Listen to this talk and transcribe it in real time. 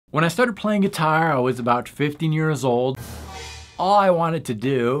When I started playing guitar, I was about 15 years old. All I wanted to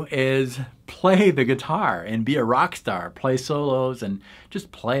do is play the guitar and be a rock star, play solos and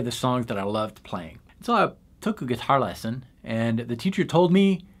just play the songs that I loved playing. So I took a guitar lesson and the teacher told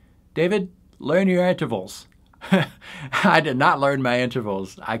me, "David, learn your intervals." I did not learn my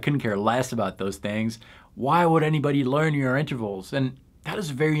intervals. I couldn't care less about those things. Why would anybody learn your intervals? And that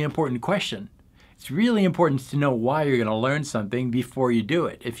is a very important question. It's really important to know why you're going to learn something before you do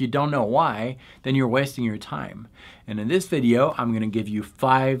it. If you don't know why, then you're wasting your time. And in this video, I'm going to give you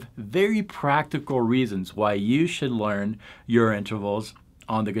 5 very practical reasons why you should learn your intervals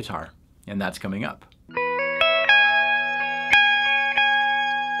on the guitar. And that's coming up.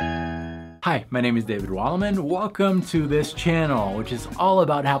 Hi, my name is David Walleman. Welcome to this channel, which is all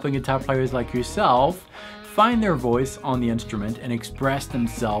about helping guitar players like yourself find their voice on the instrument and express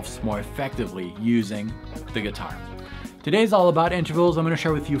themselves more effectively using the guitar. Today's all about intervals. I'm going to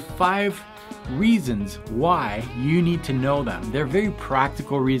share with you 5 reasons why you need to know them. They're very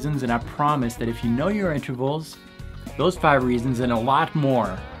practical reasons, and I promise that if you know your intervals, those 5 reasons and a lot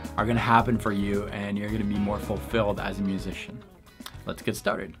more are going to happen for you, and you're going to be more fulfilled as a musician. Let's get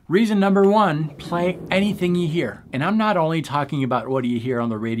started. Reason number 1, play anything you hear. And I'm not only talking about what you hear on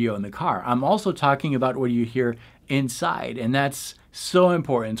the radio in the car, I'm also talking about what you hear inside. And that's so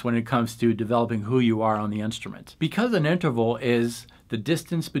important when it comes to developing who you are on the instrument. Because an interval is the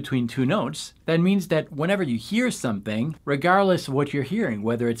distance between 2 notes, that means that whenever you hear something, regardless of what you're hearing,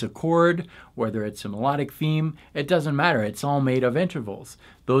 whether it's a chord, whether it's a melodic theme, it doesn't matter. It's all made of intervals.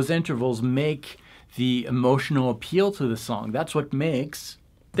 Those intervals make the emotional appeal to the song. That's what makes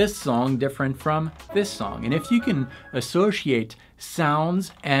this song different from this song. And if you can associate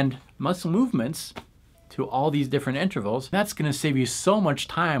sounds and muscle movements to all these different intervals, that's going to save you so much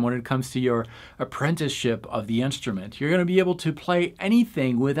time when it comes to your apprenticeship of the instrument. You're going to be able to play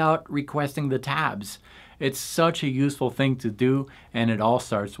anything without requesting the tabs. It's such a useful thing to do, and it all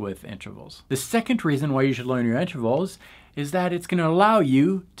starts with intervals. The second reason why you should learn your intervals is that it's going to allow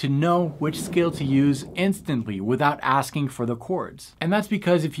you to know which scale to use instantly without asking for the chords. And that's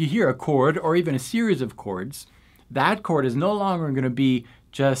because if you hear a chord or even a series of chords, that chord is no longer going to be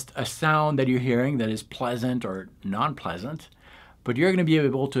just a sound that you're hearing that is pleasant or non-pleasant, but you're going to be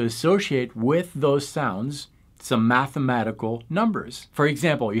able to associate with those sounds some mathematical numbers. For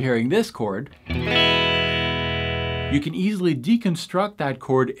example, you're hearing this chord. You can easily deconstruct that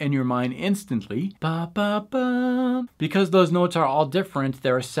chord in your mind instantly. Ba, ba, ba. Because those notes are all different,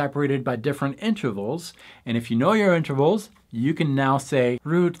 they're separated by different intervals. And if you know your intervals, you can now say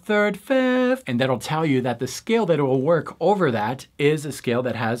root, third, fifth, and that'll tell you that the scale that will work over that is a scale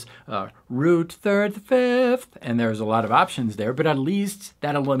that has root, third, fifth, and there's a lot of options there, but at least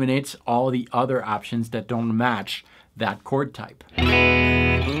that eliminates all the other options that don't match that chord type.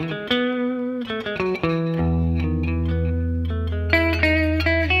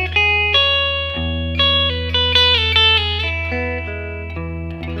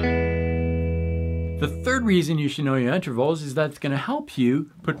 The third reason you should know your intervals is that it's going to help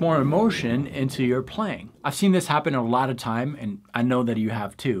you put more emotion into your playing. I've seen this happen a lot of time, and I know that you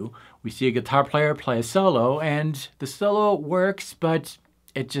have too. We see a guitar player play a solo, and the solo works, but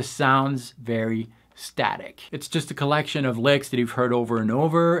it just sounds very static. It's just a collection of licks that you've heard over and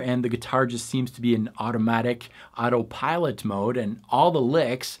over, and the guitar just seems to be in automatic autopilot mode, and all the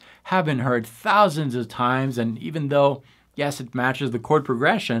licks have been heard thousands of times, and even though yes, it matches the chord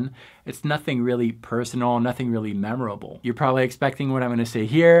progression, it's nothing really personal, nothing really memorable. You're probably expecting what I'm going to say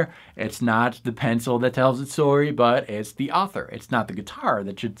here. It's not the pencil that tells the story, but it's the author. It's not the guitar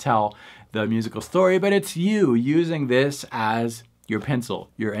that should tell the musical story, but it's you using this as your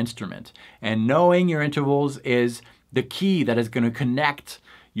pencil, your instrument. And knowing your intervals is the key that is going to connect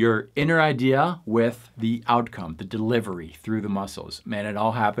your inner idea with the outcome, the delivery through the muscles. Man, it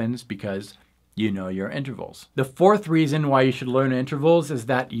all happens because you know your intervals. The fourth reason why you should learn intervals is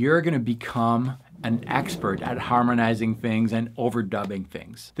that you're going to become an expert at harmonizing things and overdubbing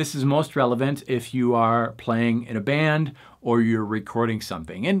things. This is most relevant if you are playing in a band or you're recording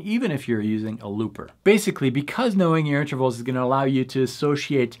something, and even if you're using a looper. Basically, because knowing your intervals is going to allow you to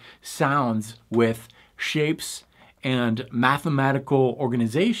associate sounds with shapes and mathematical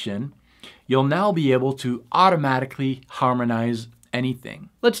organization, you'll now be able to automatically harmonize anything.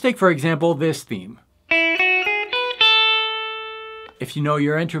 Let's take, for example, this theme. If you know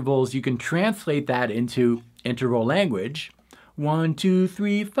your intervals, you can translate that into interval language. 1, 2,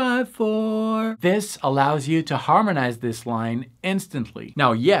 3, 5, 4. This allows you to harmonize this line instantly.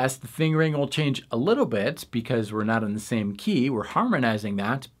 Now, yes, the fingering will change a little bit because we're not in the same key. We're harmonizing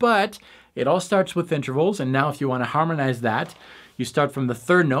that, but it all starts with intervals. And now if you want to harmonize that, You start from the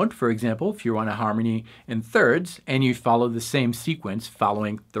third note, for example, if you want a harmony in thirds, and you follow the same sequence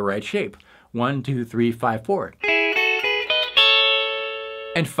following the right shape. 1, 2, 3, 5, 4.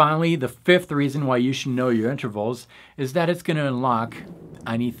 And finally, the fifth reason why you should know your intervals is that it's going to unlock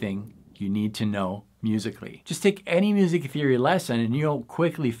anything you need to know musically. Just take any music theory lesson and you'll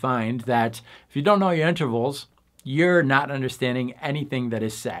quickly find that if you don't know your intervals, you're not understanding anything that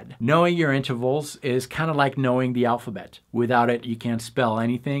is said. Knowing your intervals is kind of like knowing the alphabet. Without it, you can't spell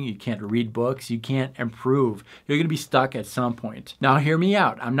anything, you can't read books, you can't improve. You're gonna be stuck at some point. Now hear me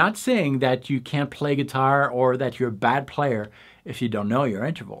out. I'm not saying that you can't play guitar or that you're a bad player if you don't know your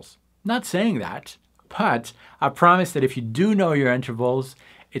intervals. Not saying that, but I promise that if you do know your intervals,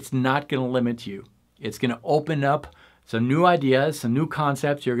 it's not gonna limit you. It's gonna open up some new ideas, some new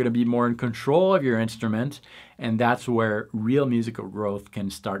concepts. You're gonna be more in control of your instrument, and that's where real musical growth can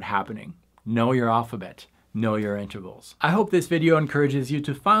start happening. Know your alphabet, know your intervals. I hope this video encourages you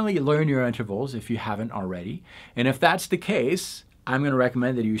to finally learn your intervals if you haven't already. And if that's the case, I'm gonna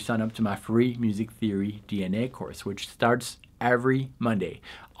recommend that you sign up to my free Music Theory DNA course, which starts every Monday.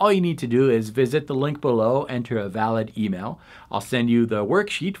 All you need to do is visit the link below, enter a valid email. I'll send you the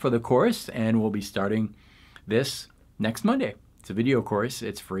worksheet for the course, and we'll be starting this next Monday. It's a video course,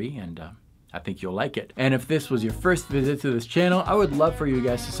 it's free, and I think you'll like it. And if this was your first visit to this channel, I would love for you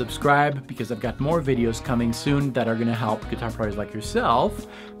guys to subscribe because I've got more videos coming soon that are gonna help guitar players like yourself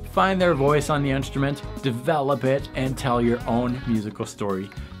find their voice on the instrument, develop it, and tell your own musical story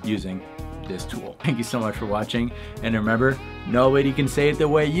using this tool. Thank you so much for watching, and remember, nobody can say it the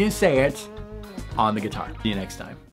way you say it on the guitar. See you next time.